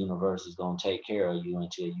that the universe is gonna take care of you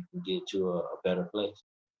until you can get to a better place.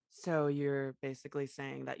 So you're basically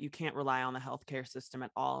saying that you can't rely on the healthcare system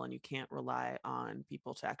at all, and you can't rely on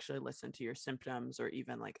people to actually listen to your symptoms or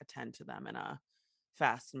even like attend to them in a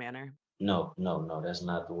fast manner. No, no, no, that's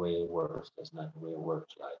not the way it works. That's not the way it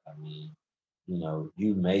works. Like, I mean,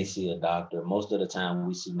 you may see a doctor. Most of the time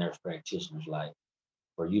we see nurse practitioners. Like,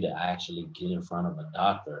 for you to actually get in front of a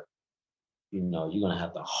doctor, you're gonna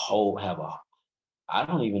have to have a I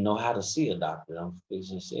don't even know how to see a doctor. I'm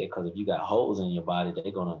fixing to say, because if you got holes in your body,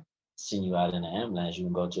 they're gonna send you out in an ambulance. You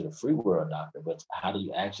can go to the free world doctor, but how do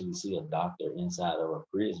you actually see a doctor inside of a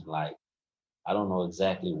prison? Like, I don't know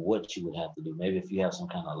exactly what you would have to do. Maybe if you have some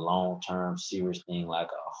kind of long-term serious thing like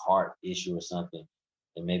a heart issue or something,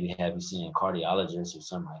 then maybe have you seeing a cardiologist or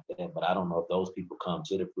something like that. But I don't know if those people come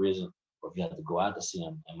to the prison or if you have to go out to see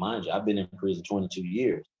them. And mind you, I've been in prison 22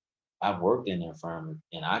 years. I've worked in the infirmary,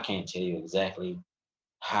 and I can't tell you exactly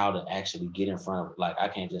how to actually get in front of, like, I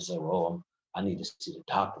can't just say, well, I need to see the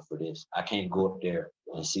doctor for this. I can't go up there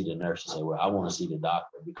and see the nurse and say, well, I want to see the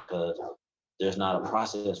doctor, because there's not a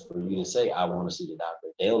process for you to say, I want to see the doctor.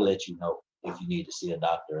 They'll let you know if you need to see a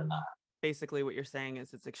doctor or not. Basically, what you're saying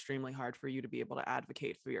is it's extremely hard for you to be able to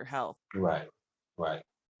advocate for your health. Right, right.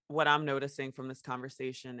 What I'm noticing from this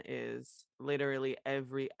conversation is literally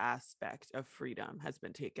every aspect of freedom has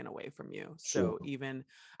been taken away from you. True. So even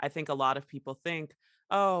I think a lot of people think,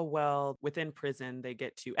 oh, well, within prison, they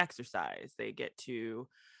get to exercise, they get to,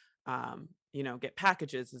 get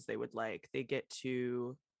packages as they would like, they get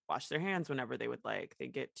to wash their hands whenever they would like, they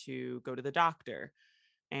get to go to the doctor.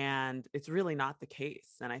 And it's really not the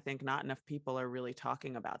case. And I think not enough people are really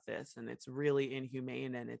talking about this. And it's really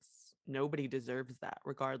inhumane. And nobody deserves that,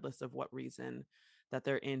 regardless of what reason that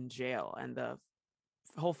they're in jail. And the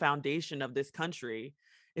whole foundation of this country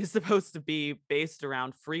is supposed to be based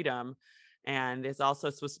around freedom. And it's also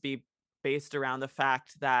supposed to be based around the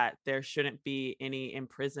fact that there shouldn't be any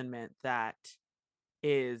imprisonment that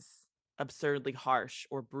is absurdly harsh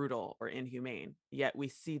or brutal or inhumane. Yet we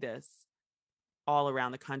see this all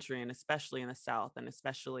around the country, and especially in the South, and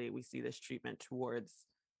especially we see this treatment towards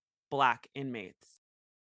Black inmates.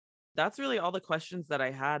 That's really all the questions that I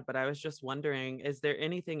had, but I was just wondering, is there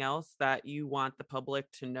anything else that you want the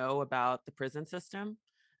public to know about the prison system?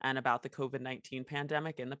 and about the COVID-19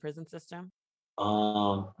 pandemic in the prison system?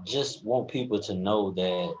 Just want people to know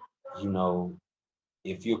that, you know,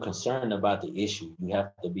 if you're concerned about the issue, you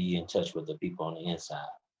have to be in touch with the people on the inside.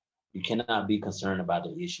 You cannot be concerned about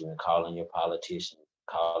the issue and calling your politicians,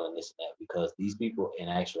 calling this and that, because these people, in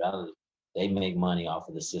actuality, they make money off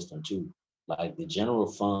of the system too. Like the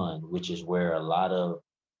general fund, which is where a lot of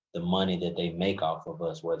the money that they make off of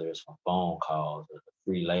us, whether it's from phone calls or the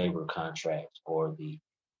free labor contracts or the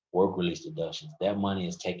work release deductions, that money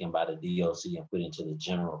is taken by the DOC and put into the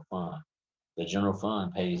general fund. The general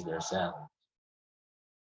fund pays their salary.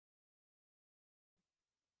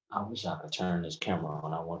 I wish I could turn this camera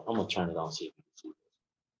on. I'm gonna turn it on, see if you can see this.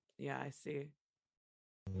 Yeah, I see.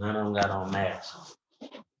 None of them got on masks.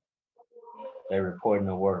 They reporting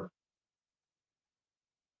to work.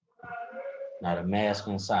 Now the mask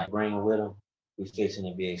in sight, bring it with them. We fixing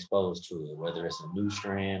to be exposed to it, whether it's a new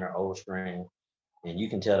strand or old strand. And you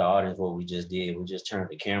can tell the audience what we just did. We just turned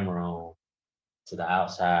the camera on to the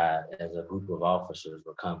outside as a group of officers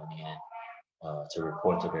were coming in to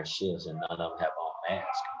report to their shifts, and none of them have on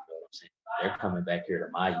masks. You know what I'm saying? They're coming back here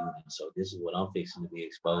to my unit, so this is what I'm fixing to be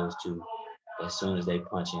exposed to as soon as they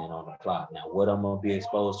punch in on the clock. Now, what I'm gonna be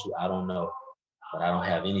exposed to, I don't know, but I don't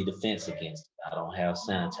have any defense against it. I don't have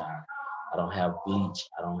sanitizer. I don't have bleach.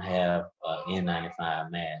 I don't have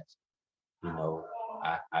N95 mask. You know,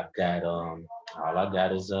 I've got all I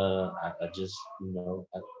got is I just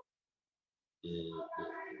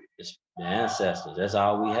it's the ancestors. That's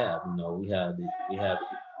all we have. You know, we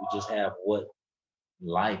just have what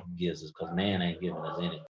life gives us because man ain't giving us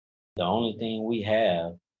anything. The only thing we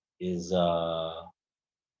have is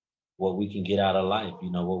what we can get out of life,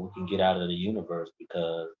 you know, what we can get out of the universe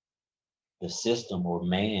because the system or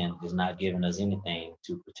man is not giving us anything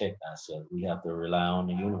to protect ourselves. We have to rely on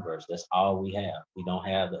the universe. That's all we have. We don't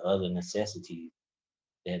have the other necessities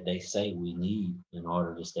that they say we need in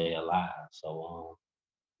order to stay alive. So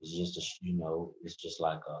it's just it's just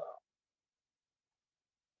like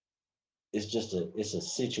it's a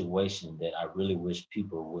situation that I really wish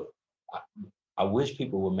people would. I, I wish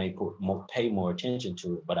people would pay more attention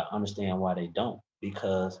to it, but I understand why they don't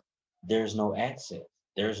because there's no access.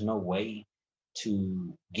 There's no way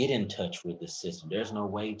to get in touch with the system. There's no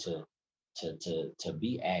way to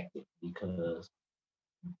be active because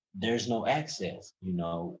there's no access. You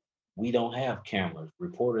know, we don't have cameras.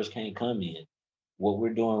 Reporters can't come in. What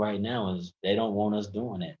we're doing right now is they don't want us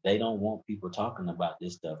doing it. They don't want people talking about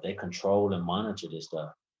this stuff. They control and monitor this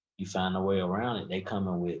stuff. You find a way around it. They come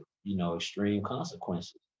in with, extreme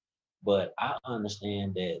consequences. But I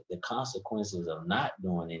understand that the consequences of not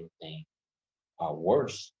doing anything are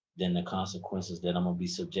worse than the consequences that I'm gonna be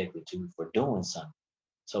subjected to for doing something.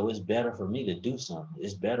 So it's better for me to do something.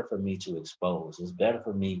 It's better for me to expose. It's better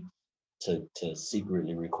for me to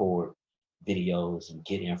secretly record videos and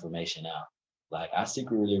get information out. Like I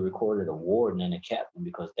secretly recorded a warden and a captain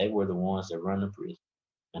because they were the ones that run the prison.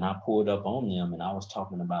 And I pulled up on them and I was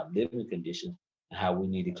talking about living conditions and how we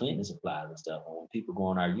needed cleaning supplies and stuff. And when people go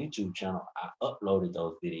on our YouTube channel, I uploaded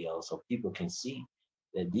those videos so people can see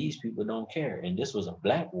that these people don't care. And this was a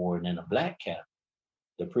black warden and a black captain.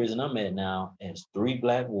 The prison I'm at now has 3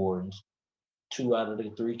 black wardens. 2 out of the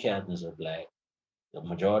 3 captains are black. The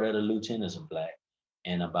majority of the lieutenants are black,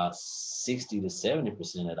 and about 60 to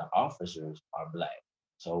 70% of the officers are black.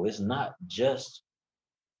 So it's not just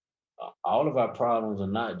all of our problems are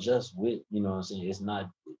not just with, you know what I'm saying? It's not,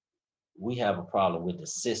 we have a problem with the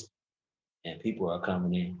system, and people are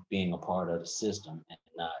coming in being a part of the system and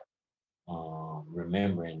not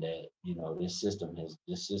remembering that, this system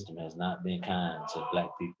has not been kind to black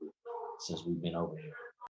people since we've been over here.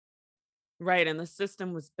 Right, and the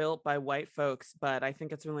system was built by white folks, but I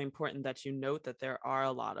think it's really important that you note that there are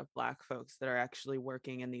a lot of black folks that are actually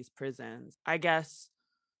working in these prisons. I guess,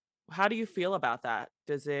 how do you feel about that?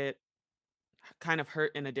 Does it kind of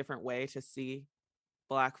hurt in a different way to see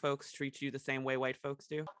black folks treat you the same way white folks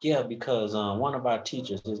do? Yeah, because one of our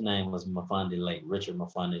teachers, his name was Mafundi Lake, Richard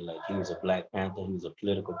Mafundi Lake. He was a Black Panther. He was a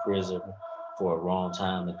political prisoner for a long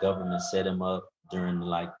time. The government set him up during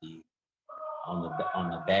like the on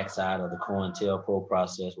the backside of the COINTELPRO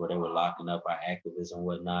process where they were locking up our activists and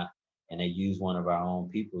whatnot, and they used one of our own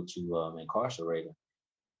people to incarcerate him.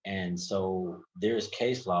 And so there's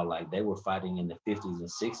case law like they were fighting in the 50s and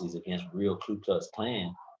 60s against real Ku Klux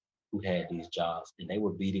Klan who had these jobs, and they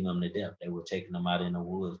were beating them to death. They were taking them out in the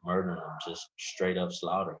woods, murdering them, just straight up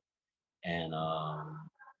slaughter. And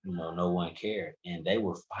no one cared. And they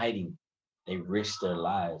were fighting. They risked their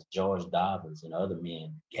lives. George Dobbins and other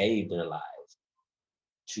men gave their lives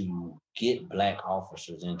to get black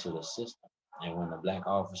officers into the system. And when the black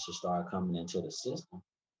officers started coming into the system,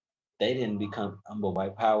 they didn't become under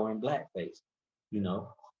white power and blackface. You know,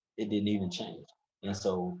 it didn't even change. And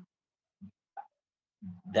so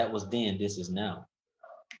that was then, this is now.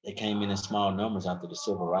 They came in small numbers after the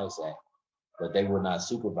Civil Rights Act, but they were not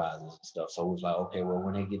supervisors and stuff. So it was like, okay, well,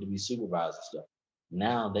 when they get to be supervisors and stuff,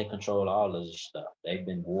 now they control all of this stuff. They've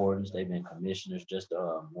been wardens, they've been commissioners. Just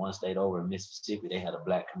one state over in Mississippi, they had a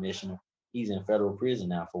black commissioner. He's in federal prison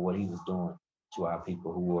now for what he was doing to our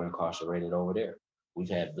people who were incarcerated over there. We've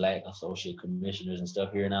had black associate commissioners and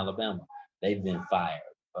stuff here in Alabama. They've been fired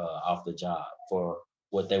off the job for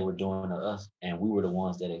what they were doing to us, and we were the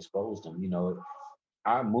ones that exposed them. You know,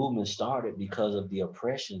 our movement started because of the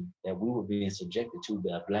oppression that we were being subjected to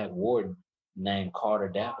by a black warden named Carter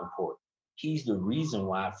Davenport. He's the reason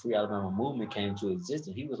why Free Alabama movement came to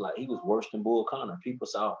existence. He was worse than Bull Connor. People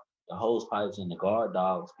saw the hose pipes and the guard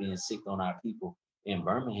dogs being sicked on our people in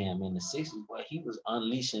Birmingham in the 60s. Well, he was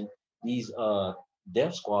unleashing these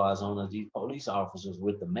death squads on us, these police officers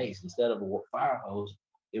with the mace. Instead of a fire hose,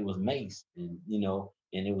 it was mace. And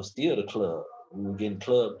and it was still the club. We were getting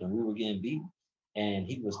clubbed and we were getting beaten. And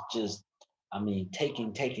he was just, I mean,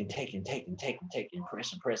 taking, pressing.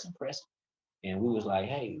 And we was like,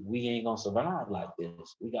 hey, we ain't gonna survive like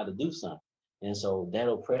this. We got to do something. And so that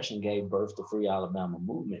oppression gave birth to Free Alabama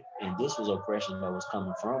movement. And this was oppression that was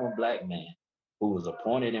coming from a black man who was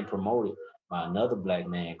appointed and promoted by another black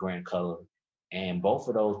man, Grant Cullen. And both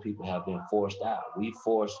of those people have been forced out. We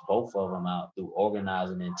forced both of them out through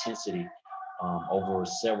organizing intensity over a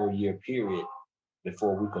several year period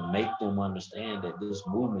before we could make them understand that this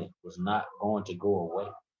movement was not going to go away.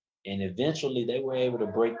 And eventually they were able to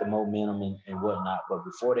break the momentum and whatnot. But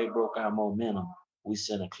before they broke our momentum, we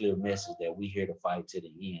sent a clear message that we here to fight to the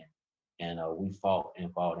end. And we fought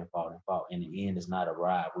and fought and fought and fought. In the end, it's not a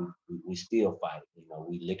ride. We still fight.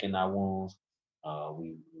 We licking our wounds,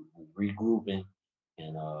 we regrouping,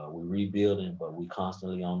 and we rebuilding, but we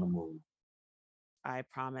constantly on the move. I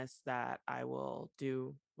promise that I will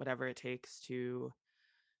do whatever it takes to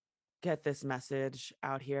get this message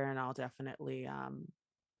out here, and I'll definitely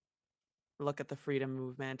look at the freedom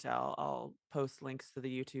movement. I'll post links to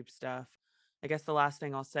the YouTube stuff. I guess the last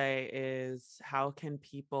thing I'll say is, how can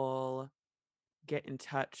people get in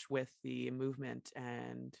touch with the movement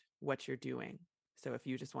and what you're doing? So if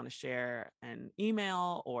you just want to share an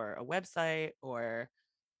email or a website or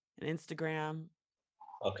an Instagram.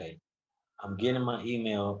 Okay, I'm getting my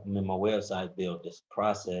email and my website built. This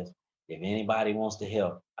process. If anybody wants to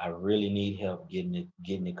help, I really need help getting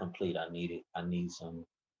it complete. I need it. I need some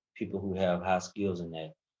people who have high skills in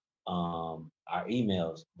that. Our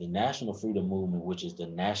emails, the National Freedom Movement, which is the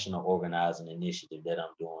national organizing initiative that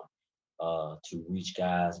I'm doing, to reach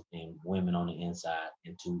guys and women on the inside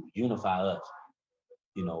and to unify us.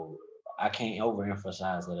 You know, I can't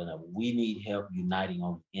overemphasize that enough. We need help uniting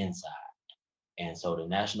on the inside. And so the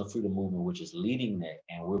National Freedom Movement, which is leading that,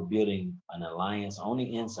 and we're building an alliance on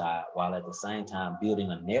the inside while at the same time building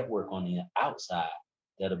a network on the outside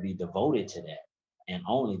that'll be devoted to that and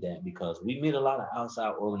only that, because we meet a lot of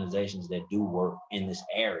outside organizations that do work in this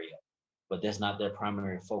area, but that's not their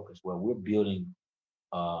primary focus. Where we're building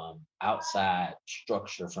outside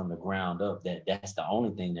structure from the ground up, that's the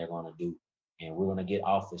only thing they're going to do. And we're going to get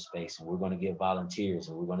office space, and we're going to get volunteers,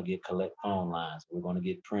 and we're going to get collect phone lines, we're going to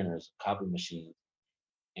get printers, copy machines,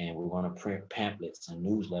 and we're going to print pamphlets and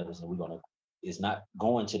newsletters, and it's not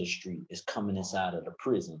going to the street, it's coming inside of the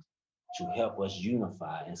prisons to help us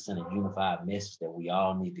unify and send a unified message that we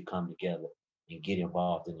all need to come together and get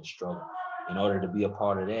involved in the struggle. In order to be a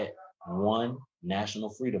part of that, one National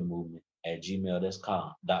Freedom Movement at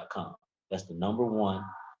gmail.com. That's the number one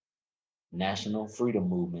National Freedom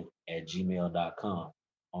Movement at gmail.com.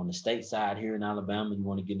 On the state side here in Alabama, you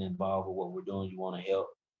want to get involved with what we're doing, you want to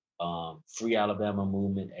help, Free Alabama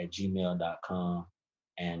Movement at gmail.com.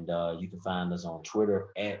 And you can find us on Twitter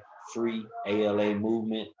at Free ALA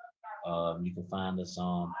Movement. You can find us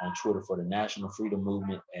on Twitter for the National Freedom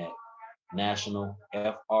Movement at National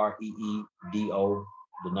FREEDO,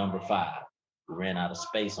 the number 5. We ran out of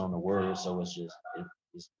space on the word, so it's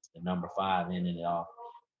the number 5 ending it off.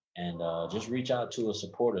 And just reach out to us,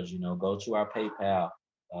 support us. Go to our PayPal,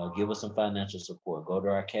 give us some financial support. Go to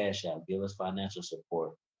our Cash App, give us financial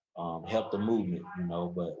support. Help the movement.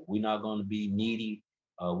 But we're not going to be needy.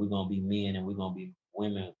 We're going to be men, and we're going to be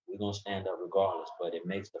women. We're going to stand up regardless. But it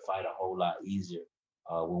makes the fight a whole lot easier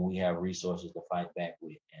when we have resources to fight back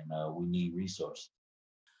with, and we need resources.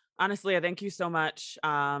 Honestly, I thank you so much.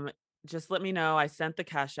 Just let me know. I sent the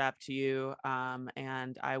Cash App to you,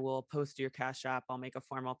 and I will post your Cash App. I'll make a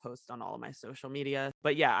formal post on all of my social media.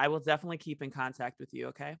 But yeah, I will definitely keep in contact with you,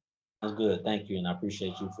 okay? Sounds good. Thank you. And I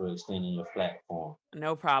appreciate you for extending your platform.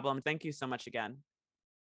 No problem. Thank you so much again.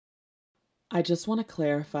 I just want to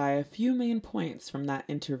clarify a few main points from that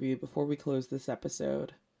interview before we close this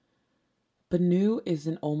episode. Banu is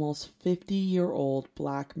an almost 50-year-old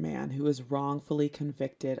Black man who is wrongfully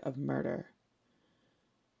convicted of murder.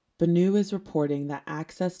 Banu is reporting that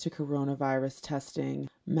access to coronavirus testing,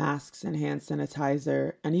 masks and hand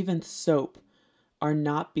sanitizer, and even soap are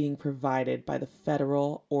not being provided by the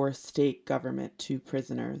federal or state government to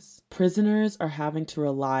prisoners. Prisoners are having to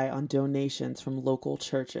rely on donations from local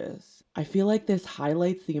churches. I feel like this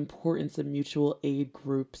highlights the importance of mutual aid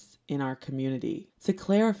groups in our community. To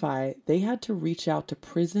clarify, they had to reach out to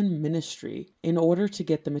prison ministry in order to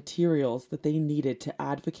get the materials that they needed to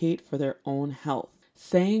advocate for their own health.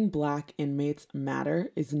 Saying Black inmates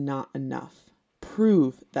matter is not enough.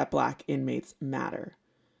 Prove that Black inmates matter.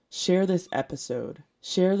 Share this episode.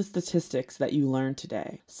 Share the statistics that you learned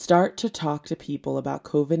today. Start to talk to people about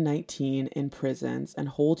COVID-19 in prisons and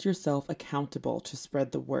hold yourself accountable to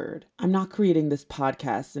spread the word. I'm not creating this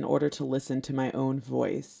podcast in order to listen to my own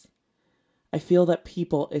voice. I feel that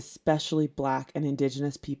people, especially Black and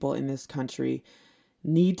Indigenous people in this country,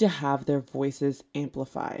 need to have their voices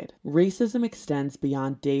amplified. Racism extends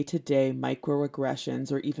beyond day-to-day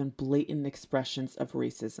microaggressions or even blatant expressions of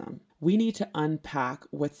racism. We need to unpack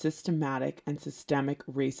what systematic and systemic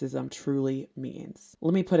racism truly means.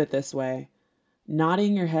 Let me put it this way.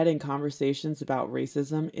 Nodding your head in conversations about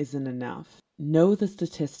racism isn't enough. Know the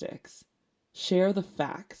statistics. Share the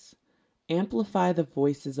facts. Amplify the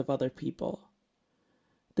voices of other people.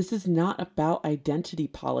 This is not about identity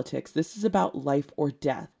politics. This is about life or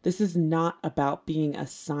death. This is not about being a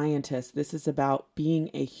scientist. This is about being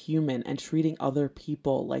a human and treating other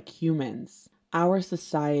people like humans. Our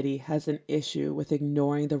society has an issue with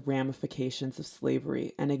ignoring the ramifications of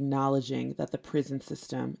slavery and acknowledging that the prison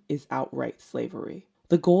system is outright slavery.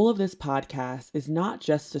 The goal of this podcast is not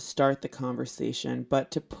just to start the conversation,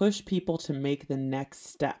 but to push people to make the next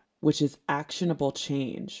step, which is actionable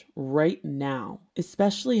change right now.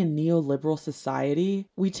 Especially in neoliberal society,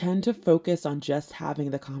 we tend to focus on just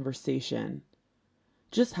having the conversation,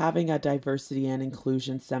 just having a diversity and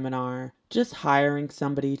inclusion seminar, just hiring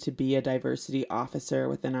somebody to be a diversity officer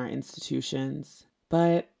within our institutions.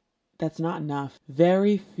 But that's not enough.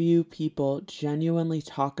 Very few people genuinely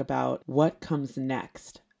talk about what comes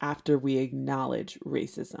next after we acknowledge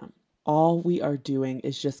racism. All we are doing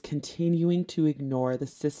is just continuing to ignore the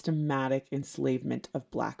systematic enslavement of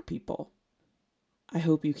Black people. I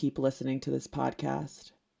hope you keep listening to this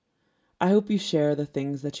podcast. I hope you share the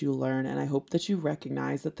things that you learn, and I hope that you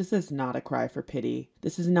recognize that this is not a cry for pity.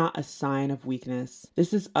 This is not a sign of weakness.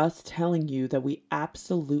 This is us telling you that we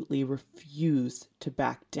absolutely refuse to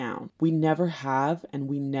back down. We never have, and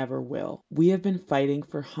we never will. We have been fighting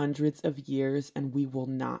for hundreds of years, and we will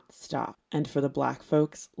not stop. And for the Black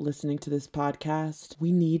folks listening to this podcast,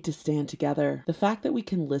 we need to stand together. The fact that we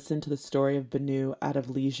can listen to the story of Banu out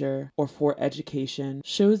of leisure or for education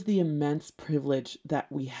shows the immense privilege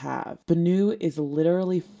that we have. Banu is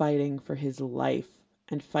literally fighting for his life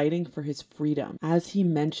and fighting for his freedom. As he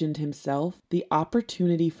mentioned himself, the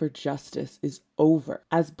opportunity for justice is over.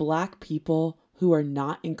 As Black people who are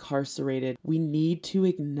not incarcerated, we need to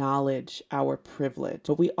acknowledge our privilege,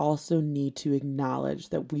 but we also need to acknowledge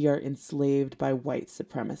that we are enslaved by white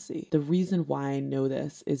supremacy. The reason why I know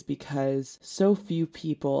this is because so few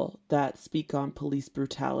people that speak on police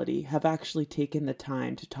brutality have actually taken the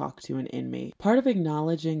time to talk to an inmate. Part of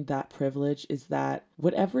acknowledging that privilege is that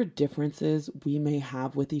whatever differences we may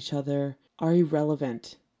have with each other are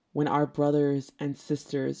irrelevant when our brothers and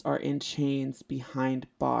sisters are in chains behind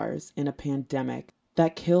bars in a pandemic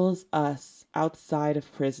that kills us outside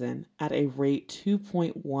of prison at a rate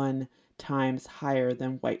 2.1 times higher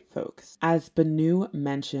than white folks. As Banu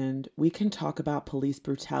mentioned, we can talk about police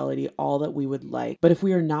brutality all that we would like, but if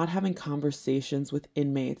we are not having conversations with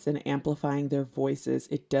inmates and amplifying their voices,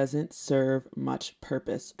 it doesn't serve much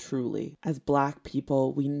purpose truly. As Black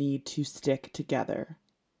people, we need to stick together.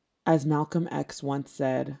 As Malcolm X once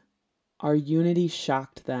said, our unity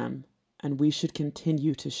shocked them, and we should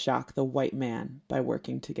continue to shock the white man by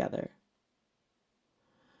working together.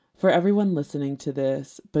 For everyone listening to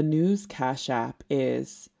this, Banu's Cash App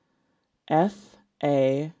is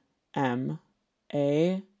FAMARMY.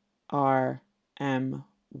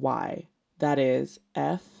 That is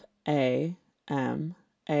FAMARMY.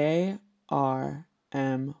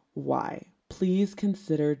 Please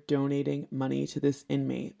consider donating money to this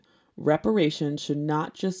inmate. Reparations should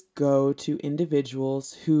not just go to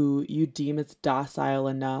individuals who you deem as docile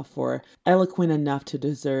enough or eloquent enough to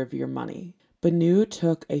deserve your money. Banu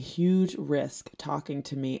took a huge risk talking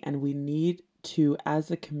to me, and we need to,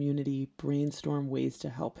 as a community, brainstorm ways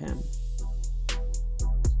to help him.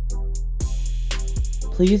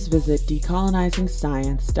 Please visit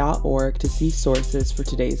decolonizingscience.org to see sources for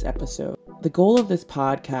today's episode. The goal of this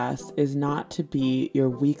podcast is not to be your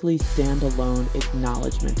weekly standalone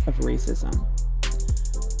acknowledgement of racism.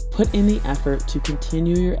 Put in the effort to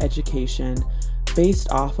continue your education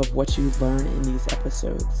based off of what you learn in these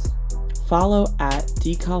episodes. Follow at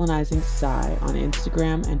decolonizingsci on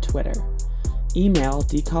Instagram and Twitter. Email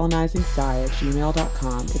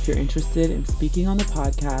decolonizingsci@gmail.com if you're interested in speaking on the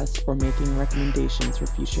podcast or making recommendations for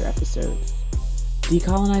future episodes.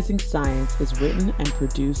 Decolonizing Science is written and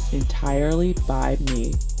produced entirely by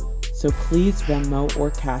me, so please Venmo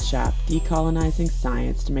or Cash App Decolonizing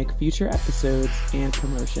Science to make future episodes and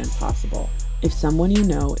promotion possible. If someone you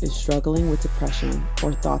know is struggling with depression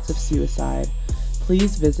or thoughts of suicide,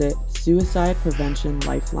 please visit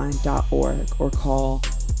suicidepreventionlifeline.org or call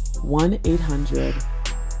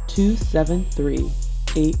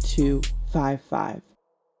 1-800-273-8255.